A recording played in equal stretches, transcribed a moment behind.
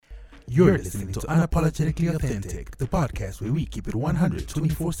You're listening to Unapologetically Authentic, the podcast where we keep it 100,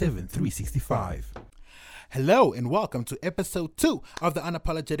 24/7, 365. Hello and welcome to episode 2 of the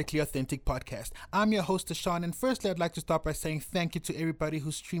Unapologetically Authentic podcast. I'm your host, Tashawn, and firstly, I'd like to start by saying thank you to everybody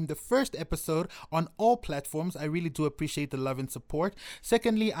who streamed the first episode on all platforms. I really do appreciate the love and support.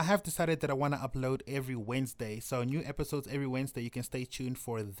 Secondly, I have decided that I want to upload every Wednesday, so new episodes every Wednesday. You can stay tuned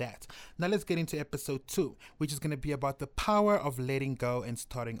for that. Now let's get into episode 2, which is going to be about the power of letting go and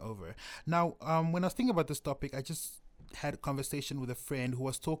starting over. Now, when I was thinking about this topic, I just had a conversation with a friend who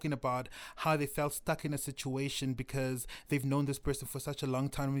was talking about how they felt stuck in a situation because they've known this person for such a long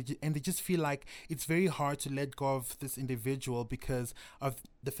time, and they just feel like it's very hard to let go of this individual because of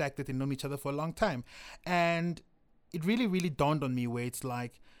the fact that they've known each other for a long time. And it really dawned on me where it's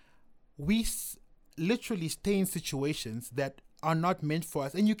like we literally stay in situations that are not meant for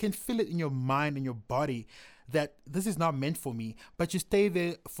us, and you can feel it in your mind and your body that this is not meant for me, but you stay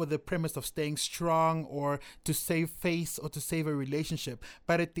there for the premise of staying strong or to save face or to save a relationship.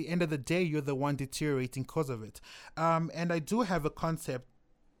 But at the end of the day, you're the one deteriorating because of it. And I do have a concept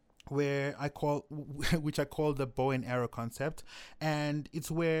which I call the bow and arrow concept, and it's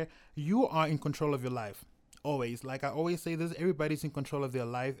where you are in control of your life. Always. Like I always say this, everybody's in control of their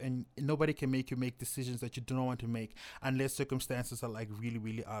life, and nobody can make you make decisions that you do not want to make unless circumstances are like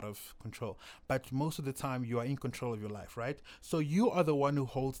really out of control. But most of the time you are in control of your life, right? So you are the one who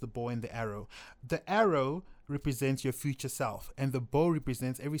holds the bow and the arrow. The arrow represents your future self, and the bow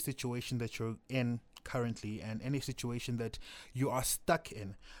represents every situation that you're in currently and any situation that you are stuck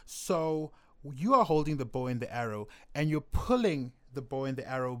in. So you are holding the bow and the arrow, and you're pulling the bow and the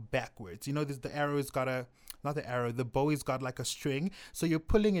arrow backwards. You know, the bow has got like a string, so you're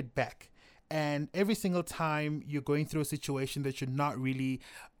pulling it back. And every single time you're going through a situation that you're not really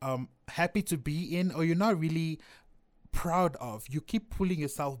happy to be in, or you're not really proud of, you keep pulling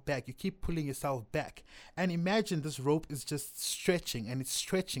yourself back. And imagine this rope is just stretching and it's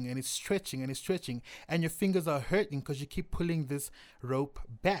stretching and it's stretching and it's stretching, and your fingers are hurting because you keep pulling this rope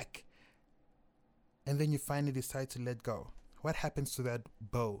back. And then you finally decide to let go. What happens to that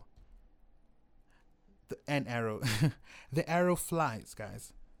bow? An arrow. The arrow flies,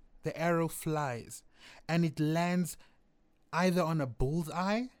 guys. The arrow flies. And it lands either on a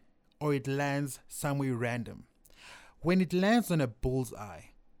bullseye or it lands somewhere random. When it lands on a bullseye,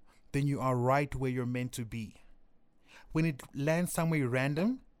 then you are right where you're meant to be. When it lands somewhere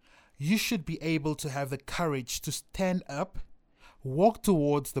random, you should be able to have the courage to stand up, walk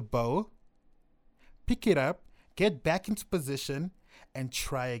towards the bow, pick it up, get back into position, and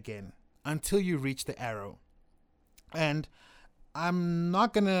try again until you reach the arrow. And I don't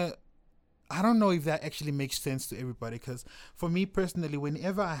know if that actually makes sense to everybody, because for me personally,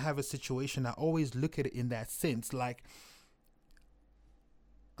 whenever I have a situation, I always look at it in that sense, like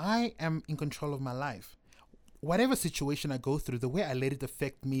I am in control of my life. Whatever situation I go through, the way I let it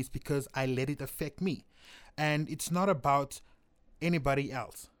affect me is because I let it affect me, and it's not about anybody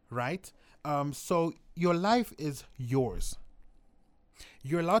else, right? So your life is yours.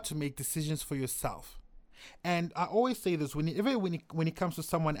 You're allowed to make decisions for yourself. And I always say this, when it comes to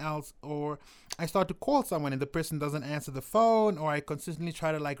someone else, or I start to call someone and the person doesn't answer the phone, or I consistently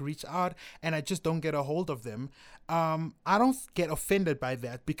try to like reach out and I just don't get a hold of them, I don't get offended by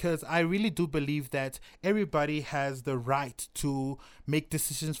that, because I really do believe that everybody has the right to make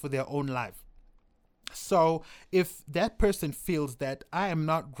decisions for their own life. So if that person feels that I am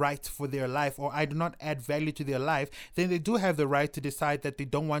not right for their life, or I do not add value to their life, then they do have the right to decide that they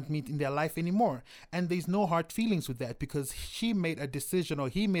don't want me in their life anymore. And there's no hard feelings with that, because she made a decision, or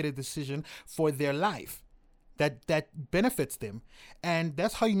he made a decision for their life that benefits them. And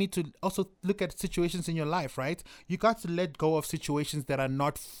that's how you need to also look at situations in your life, right? You got to let go of situations that are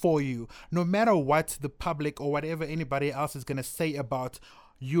not for you, no matter what the public or whatever anybody else is going to say about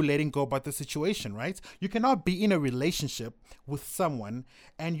you letting go about the situation, right? You cannot be in a relationship with someone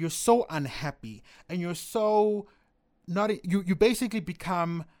and you're so unhappy and you're so you basically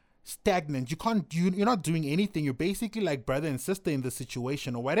become stagnant. You're not doing anything. You're basically like brother and sister in the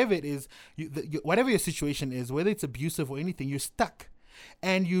situation, or whatever it is, whatever your situation is, whether it's abusive or anything, you're stuck.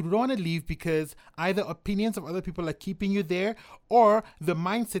 And you don't want to leave because either opinions of other people are keeping you there, or the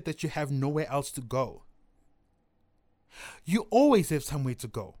mindset that you have nowhere else to go. You always have somewhere to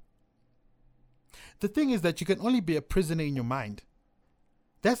go. The thing is that you can only be a prisoner in your mind.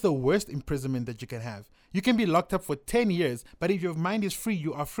 That's the worst imprisonment that you can have. You can be locked up for 10 years, but if your mind is free,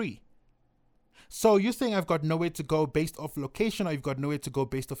 you are free. So you're saying I've got nowhere to go based off location, or you've got nowhere to go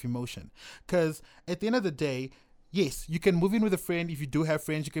based off emotion. Because at the end of the day, yes, you can move in with a friend. If you do have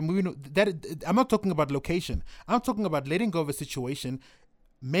friends, you can move in. I'm not talking about location. I'm talking about letting go of a situation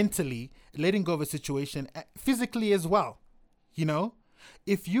mentally, letting go of a situation, physically as well. You know,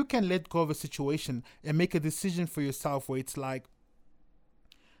 if you can let go of a situation and make a decision for yourself where it's like,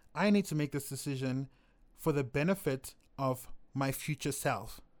 I need to make this decision for the benefit of my future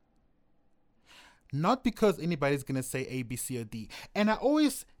self. Not because anybody's going to say A, B, C, or D. And I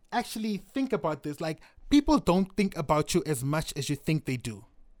always actually think about this, like, people don't think about you as much as you think they do.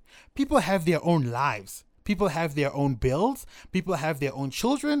 People have their own lives. People have their own bills. People have their own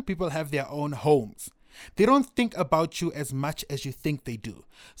children. People have their own homes. They don't think about you as much as you think they do.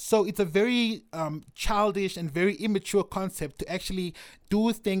 So it's a very childish and very immature concept to actually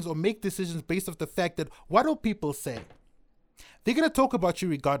do things or make decisions based off the fact that, what do people say? They're going to talk about you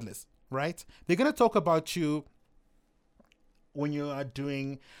regardless, right? They're going to talk about you when you are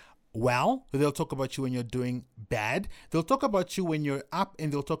doing well. They'll talk about you when you're doing bad. They'll talk about you when you're up,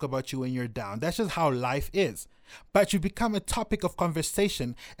 and they'll talk about you when you're down. That's just how life is. But you become a topic of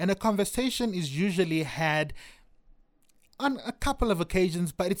conversation, and a conversation is usually had on a couple of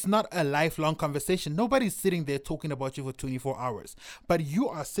occasions, but it's not a lifelong conversation. Nobody's sitting there talking about you for 24 hours, but you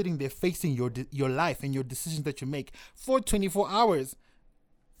are sitting there facing your life and your decisions that you make for 24 hours,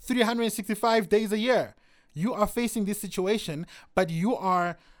 365 days a year. You are facing this situation, but you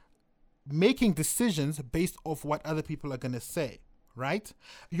are making decisions based off what other people are going to say, right?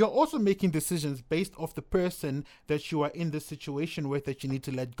 You're also making decisions based off the person that you are in this situation with that you need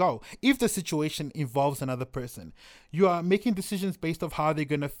to let go. If the situation involves another person, you are making decisions based off how they're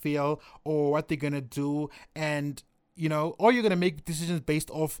going to feel or what they're going to do. And, you know, or you're going to make decisions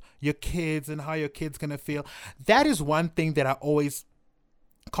based off your kids and how your kids going to feel. That is one thing that I always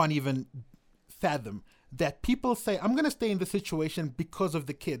can't even fathom, that people say, I'm going to stay in the situation because of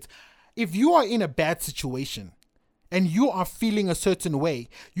the kids. If you are in a bad situation and you are feeling a certain way,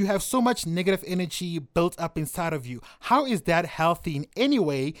 you have so much negative energy built up inside of you. How is that healthy in any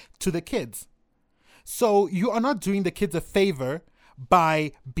way to the kids? So you are not doing the kids a favor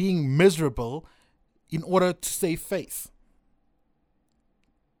by being miserable in order to save face.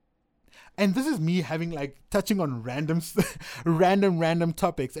 And this is me having like touching on random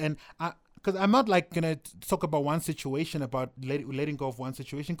topics. And because I'm not like going to talk about one situation, about letting go of one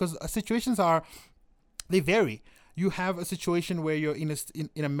situation, because situations they vary. You have a situation where you're in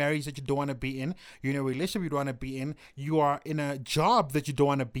a marriage that you don't want to be in. You're in a relationship you don't want to be in. You are in a job that you don't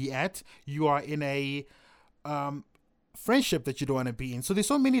want to be at. You are in a friendship that you don't want to be in. So there's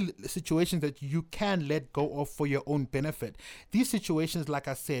so many situations that you can let go of for your own benefit. These situations, like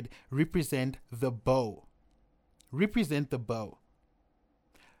I said, represent the bow. Represent the bow.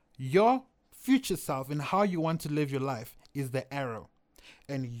 Your future self and how you want to live your life is the arrow.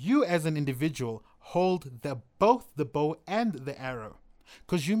 And you as an individual hold both the bow and the arrow,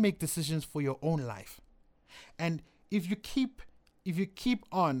 because you make decisions for your own life. And if you keep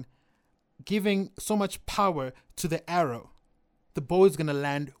on giving so much power to the arrow, the bow is going to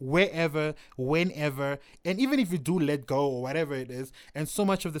land wherever, whenever, and even if you do let go or whatever it is, and so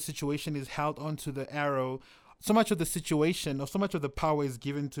much of the situation is held onto the arrow, so much of the situation or so much of the power is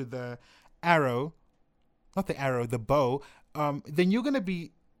given to the arrow, not the arrow, the bow, then you're going to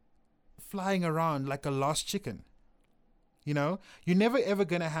be flying around like a lost chicken. You know, you're never ever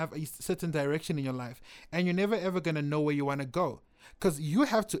going to have a certain direction in your life, and you're never ever going to know where you want to go, because you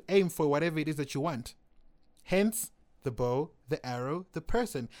have to aim for whatever it is that you want. Hence, the bow, the arrow, the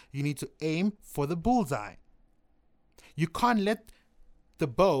person. You need to aim for the bullseye. You can't let the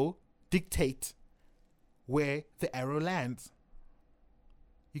bow dictate where the arrow lands.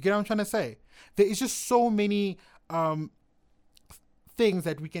 You get what I'm trying to say? There is just so many things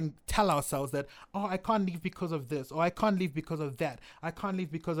that we can tell ourselves that, oh, I can't leave because of this, or I can't leave because of that. I can't leave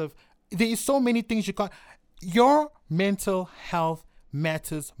because of... There is so many things you can't... Your mental health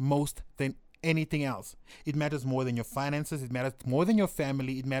matters most than anything else. It matters more than your finances. It matters more than your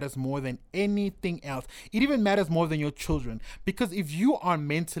family. It matters more than anything else. It even matters more than your children. Because if you are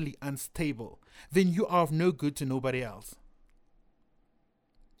mentally unstable, then you are of no good to nobody else.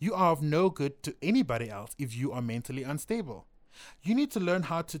 You are of no good to anybody else if you are mentally unstable. You need to learn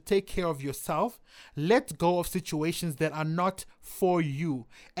how to take care of yourself, let go of situations that are not for you.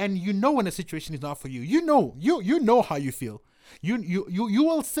 And you know when a situation is not for you. You know how you feel. You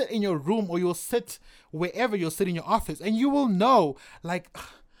will sit in your room, or you'll sit wherever you'll sit in your office, and you will know, like,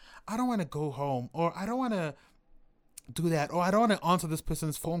 I don't want to go home, or I don't want to do that, or I don't want to answer this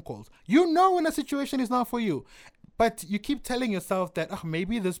person's phone calls. You know when a situation is not for you. But you keep telling yourself that, oh,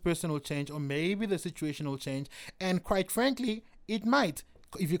 maybe this person will change, or maybe the situation will change. And quite frankly, it might.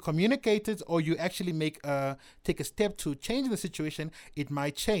 If you communicate it, or you actually take a step to change the situation, it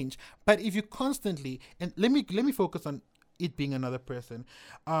might change. But if you constantly, and let me focus on it being another person.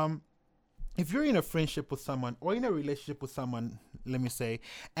 If you're in a friendship with someone or in a relationship with someone, let me say,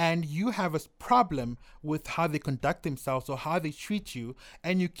 and you have a problem with how they conduct themselves or how they treat you,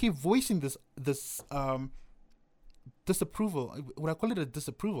 and you keep voicing this disapproval, would I call it a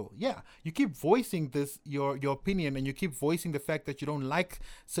disapproval? Yeah, you keep voicing this your opinion, and you keep voicing the fact that you don't like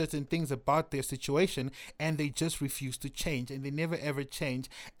certain things about their situation, and they just refuse to change, and they never ever change,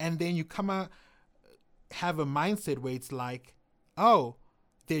 and then you come out have a mindset where it's like, oh,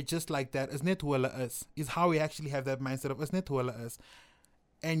 they're just like that. Isn't it huela us? Is how we actually have that mindset of isn't it huela us?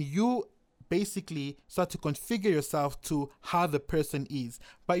 And you basically start to configure yourself to how the person is,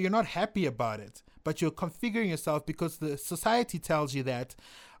 but you're not happy about it. But you're configuring yourself because the society tells you that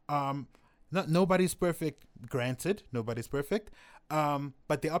nobody's perfect. Granted, nobody's perfect.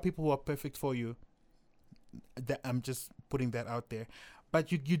 But there are people who are perfect for you. I'm just putting that out there. But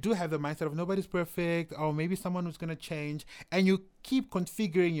you do have the mindset of nobody's perfect, or maybe someone who's going to change, and you keep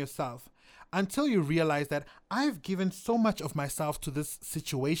configuring yourself until you realize that I've given so much of myself to this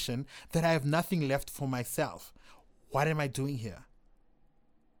situation that I have nothing left for myself. What am I doing here?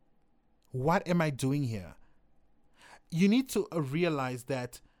 What am I doing here? You need to realize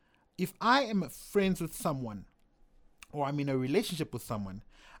that if I am friends with someone, or I'm in a relationship with someone,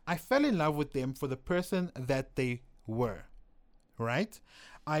 I fell in love with them for the person that they were. Right?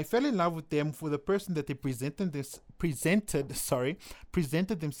 I fell in love with them for the person that they presented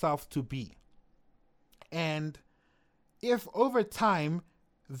themselves to be. And if over time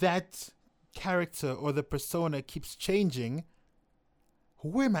that character or the persona keeps changing,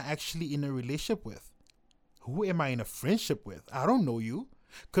 who am I actually in a relationship with? Who am I in a friendship with? I don't know you,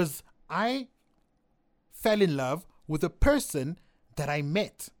 because I fell in love with a person that I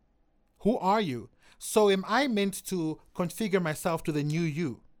met. Who are you? So am I meant to configure myself to the new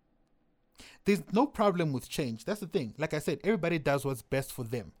you? There's no problem with change. That's the thing. Like I said, everybody does what's best for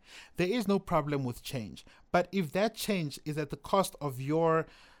them. There is no problem with change. But if that change is at the cost of your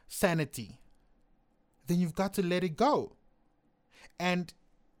sanity, then you've got to let it go. And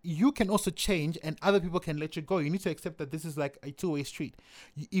you can also change and other people can let you go. You need to accept that this is like a two-way street.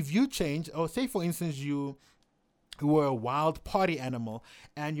 If you change, or say for instance you were a wild party animal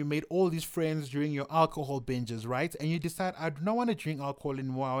and you made all these friends during your alcohol binges, right? And you decide, I do not want to drink alcohol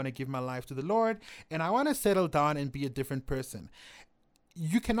anymore. I want to give my life to the Lord and I want to settle down and be a different person.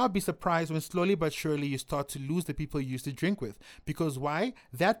 You cannot be surprised when slowly but surely you start to lose the people you used to drink with. Because why?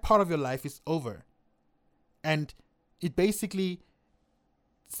 That part of your life is over. And it basically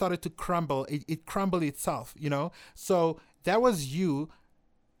started to crumble. It crumbled itself, you know? So that was you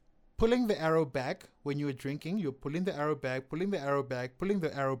pulling the arrow back when you were drinking. You're pulling the arrow back, pulling the arrow back, pulling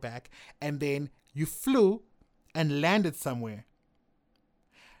the arrow back, and then you flew and landed somewhere.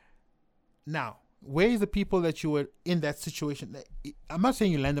 Now, where is the people that you were in that situation? I'm not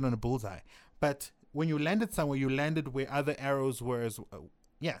saying you landed on a bullseye, but when you landed somewhere, you landed where other arrows were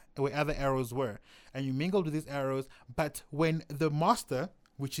where other arrows were. And you mingled with these arrows, but when the master,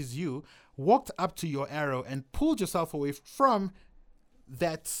 which is you, walked up to your arrow and pulled yourself away from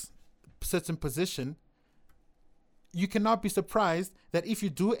that certain position, you cannot be surprised that if you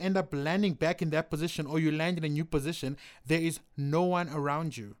do end up landing back in that position or you land in a new position, there is no one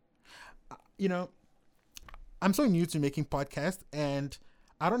around you. You know, I'm so new to making podcasts and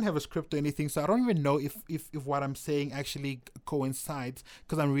I don't have a script or anything, so I don't even know if what I'm saying actually coincides,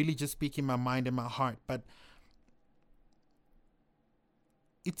 because I'm really just speaking my mind and my heart. But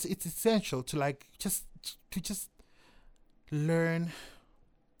it's essential to just learn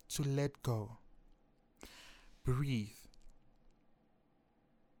to let go. Breathe.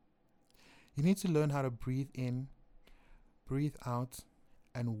 You need to learn how to breathe in, breathe out,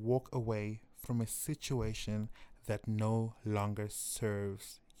 and walk away from a situation that no longer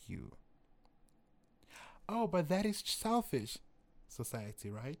serves you. Oh, but that is selfish,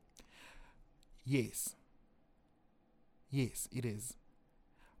 society, right? Yes. Yes, it is.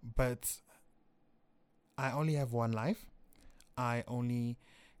 But I only have one life. I only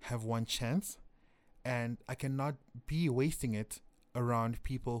have one chance, and I cannot be wasting it around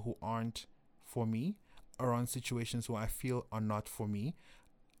people who aren't for me, around situations who I feel are not for me.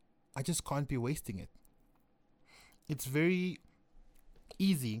 I just can't be wasting it. It's very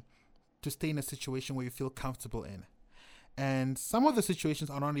easy to stay in a situation where you feel comfortable in, and some of the situations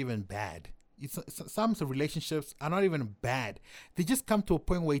are not even bad. Some relationships are not even bad. They just come to a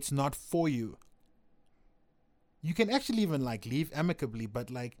point where it's not for you. You can actually even leave amicably, but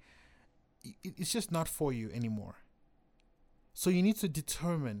it's just not for you anymore. So you need to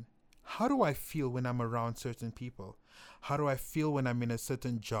determine, how do I feel when I'm around certain people? How do I feel when I'm in a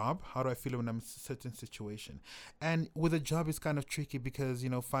certain job? How do I feel when I'm in a certain situation? And with a job, it's kind of tricky because,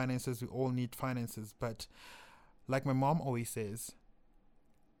 finances, we all need finances. But like my mom always says,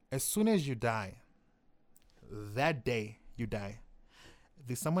 as soon as you die, that day you die,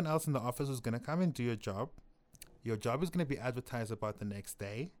 there's someone else in the office who's going to come and do your job. Your job is going to be advertised about the next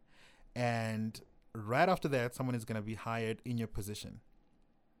day. And right after that, someone is going to be hired in your position.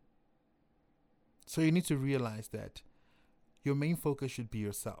 So you need to realize that your main focus should be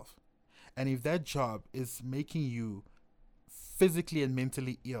yourself. And if that job is making you physically and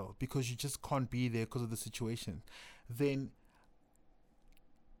mentally ill because you just can't be there because of the situation, then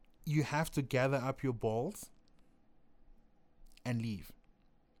you have to gather up your balls and leave.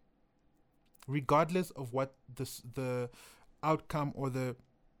 Regardless of what the outcome or the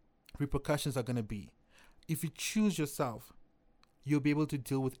repercussions are going to be. If you choose yourself, you'll be able to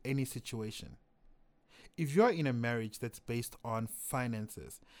deal with any situation. If you're in a marriage that's based on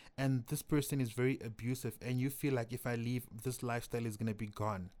finances and this person is very abusive and you feel like if I leave, this lifestyle is going to be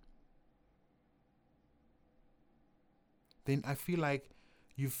gone, then I feel like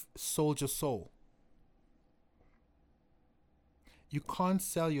you've sold your soul. You can't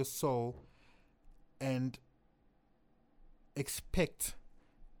sell your soul and expect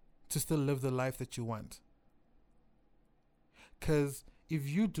to still live the life that you want. Because if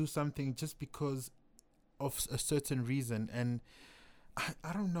you do something just because of a certain reason, and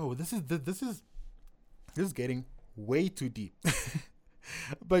I don't know, this is getting way too deep.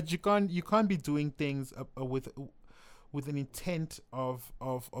 But you can't be doing things with an intent of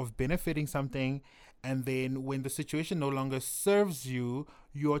benefiting something, and then when the situation no longer serves you,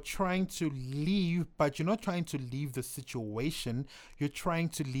 you're trying to leave, but you're not trying to leave the situation. You're trying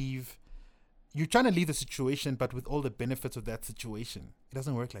to leave the situation, but with all the benefits of that situation. It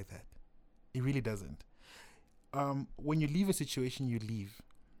doesn't work like that. It really doesn't. When you leave a situation, you leave.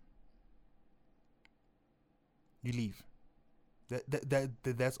 You leave.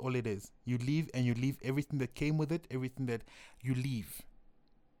 That's all it is. You leave, and you leave everything that came with it, everything that you leave.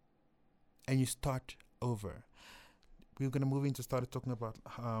 And you start over. We're going to move into talking about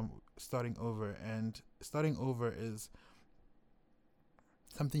starting over. And starting over is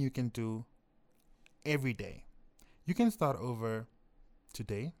something you can do every day. You can start over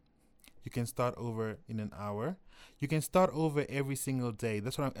today. You can start over in an hour. You can start over every single day.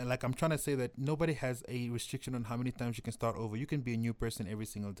 That's what I'm trying to say, that nobody has a restriction on how many times you can start over. You can be a new person every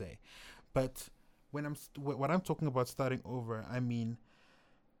single day. But when I'm talking about starting over, I mean,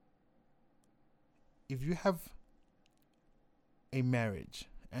 if you have a marriage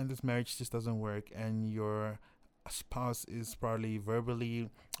and this marriage just doesn't work and your spouse is probably verbally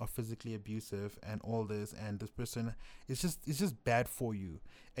or physically abusive and all this, and this person it's just bad for you,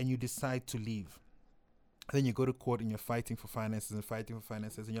 and you decide to leave, then you go to court and you're fighting for finances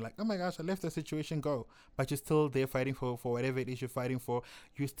and you're like, oh my gosh, I left the situation go, but you're still there fighting for whatever it is you're fighting for.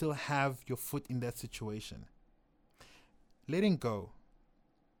 You still have your foot in that situation. Letting go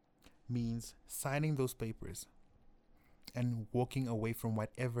means signing those papers and walking away from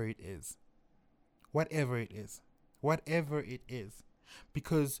whatever it is,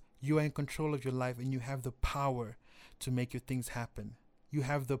 because you are in control of your life and you have the power to make your things happen. You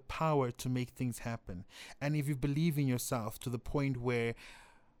have the power to make things happen. And if you believe in yourself to the point where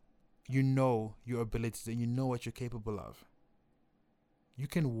you know your abilities and you know what you're capable of, you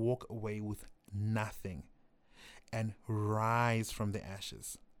can walk away with nothing and rise from the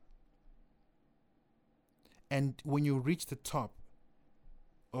ashes. And when you reach the top,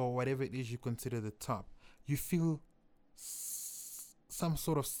 or whatever it is you consider the top, you feel some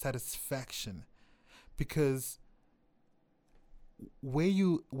sort of satisfaction, because where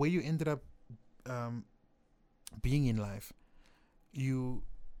you ended up being in life, you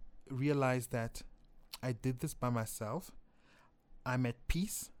realize that I did this by myself. I'm at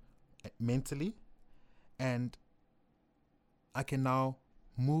peace mentally, and I can now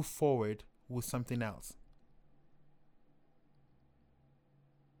move forward with something else.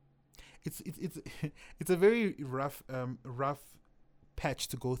 It's a very rough patch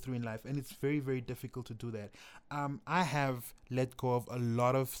to go through in life, and it's very, very difficult to do that. I have let go of a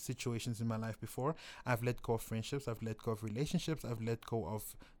lot of situations in my life before. I've let go of friendships, I've let go of relationships, I've let go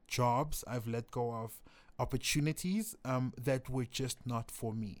of jobs, I've let go of opportunities that were just not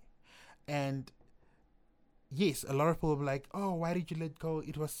for me. And yes, a lot of people will be like, oh, why did you let go?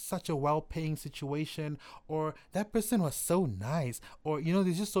 It was such a well-paying situation, or that person was so nice, or,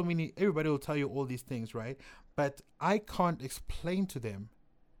 there's just so many, everybody will tell you all these things, right? But I can't explain to them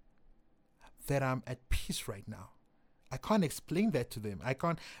that I'm at peace right now. I can't explain that to them. I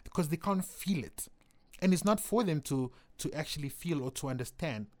can't, because they can't feel it. And it's not for them to actually feel or to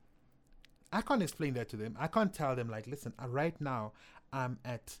understand. I can't explain that to them. I can't tell them, like, listen, right now I'm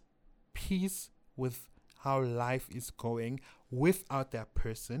at peace with how life is going without that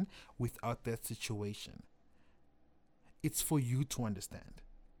person, without that situation. It's for you to understand.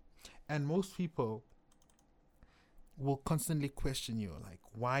 And most people will constantly question you, like,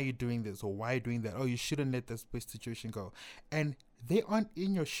 why are you doing this or why are you doing that? Oh, you shouldn't let this situation go. And they aren't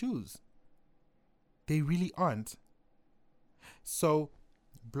in your shoes. They really aren't. So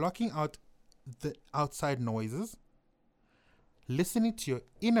blocking out the outside noises, listening to your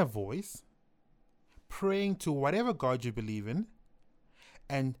inner voice, praying to whatever God you believe in,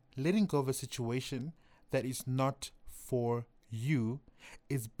 and letting go of a situation that is not for you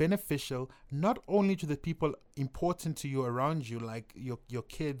is beneficial not only to the people important to you around you, like your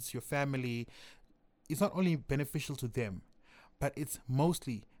kids, your family. It's not only beneficial to them, but it's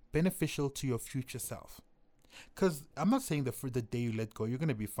mostly beneficial to your future self. Because I'm not saying that for the day you let go, you're going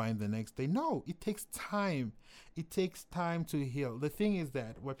to be fine the next day. No, it takes time. It takes time to heal. The thing is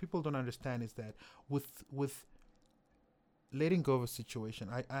that what people don't understand is that with letting go of a situation,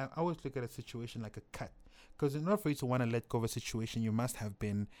 I always look at a situation like a cut. Because in order for you to want to let go of a situation, you must have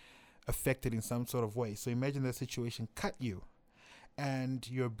been affected in some sort of way. So imagine that situation cut you, and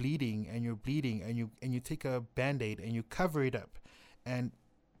you're bleeding and you're bleeding, and you take a Band-Aid and you cover it up. And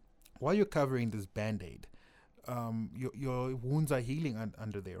while you're covering this Band-Aid, your wounds are healing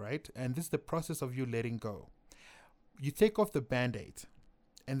under there, right? And this is the process of you letting go. You take off the Band-Aid,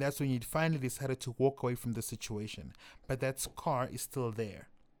 and that's when you finally decided to walk away from the situation. But that scar is still there.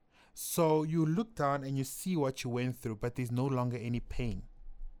 So you look down and you see what you went through, but there's no longer any pain.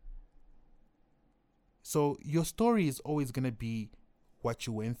 So your story is always going to be what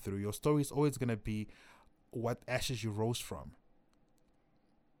you went through. Your story is always going to be what ashes you rose from.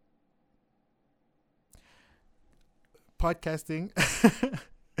 Podcasting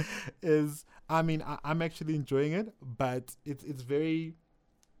is, I mean, I'm actually enjoying it, but it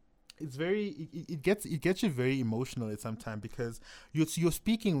gets you very emotional at some time, because you're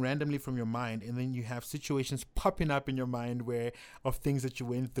speaking randomly from your mind, and then you have situations popping up in your mind of things that you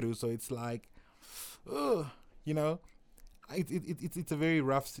went through. So it's like, it's a very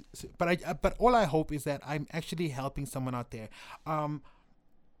rough. But all I hope is that I'm actually helping someone out there.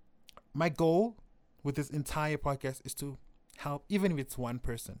 My goal with this entire podcast is to help, even if it's one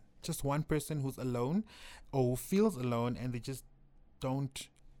person, just one person who's alone or who feels alone, and they just don't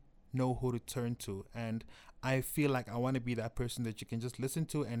know who to turn to. And I feel like I want to be that person that you can just listen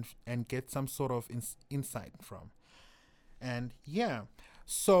to and get some sort of insight from. And yeah,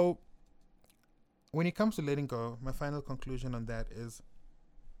 so when it comes to letting go, my final conclusion on that is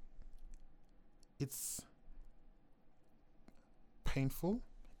it's painful.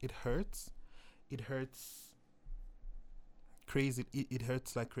 It hurts crazy. It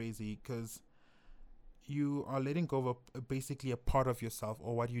hurts like crazy, because you are letting go of basically a part of yourself,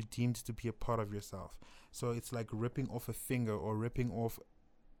 or what you deemed to be a part of yourself. So it's like ripping off a finger or ripping off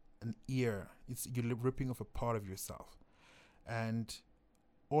an ear. You're ripping off a part of yourself, and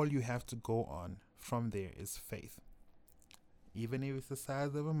all you have to go on from there is faith. Even if it's the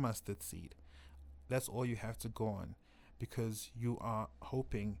size of a mustard seed, that's all you have to go on, because you are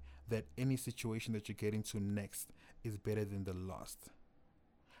hoping that any situation that you get into next is better than the last.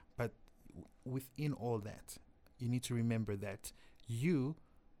 But within all that, you need to remember that you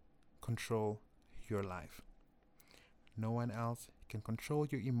control your life. No one else can control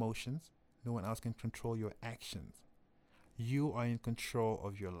your emotions. No one else can control your actions. You are in control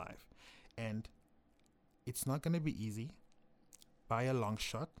of your life. And it's not going to be easy by a long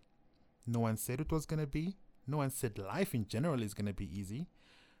shot. No one said it was going to be. No one said life in general is going to be easy.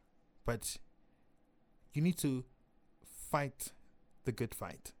 But you need to fight the good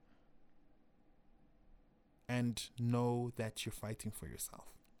fight. And know that you're fighting for yourself.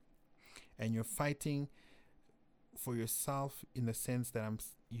 And you're fighting for yourself in the sense that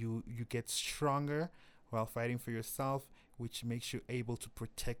you get stronger while fighting for yourself, which makes you able to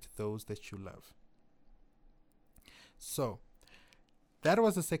protect those that you love. So, that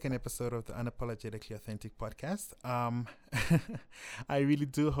was the second episode of the Unapologetically Authentic podcast. I really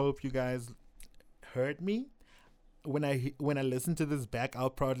do hope you guys heard me. When I listen to this back,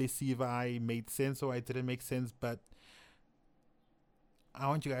 I'll probably see if I made sense or I didn't make sense. But I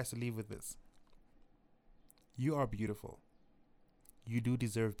want you guys to leave with this. You are beautiful. You do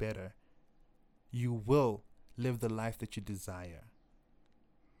deserve better. You will live the life that you desire.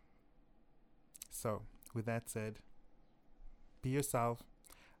 So, with that said, be yourself,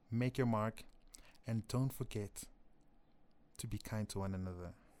 make your mark, and don't forget to be kind to one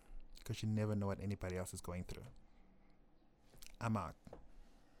another. because you never know what anybody else is going through. I'm out.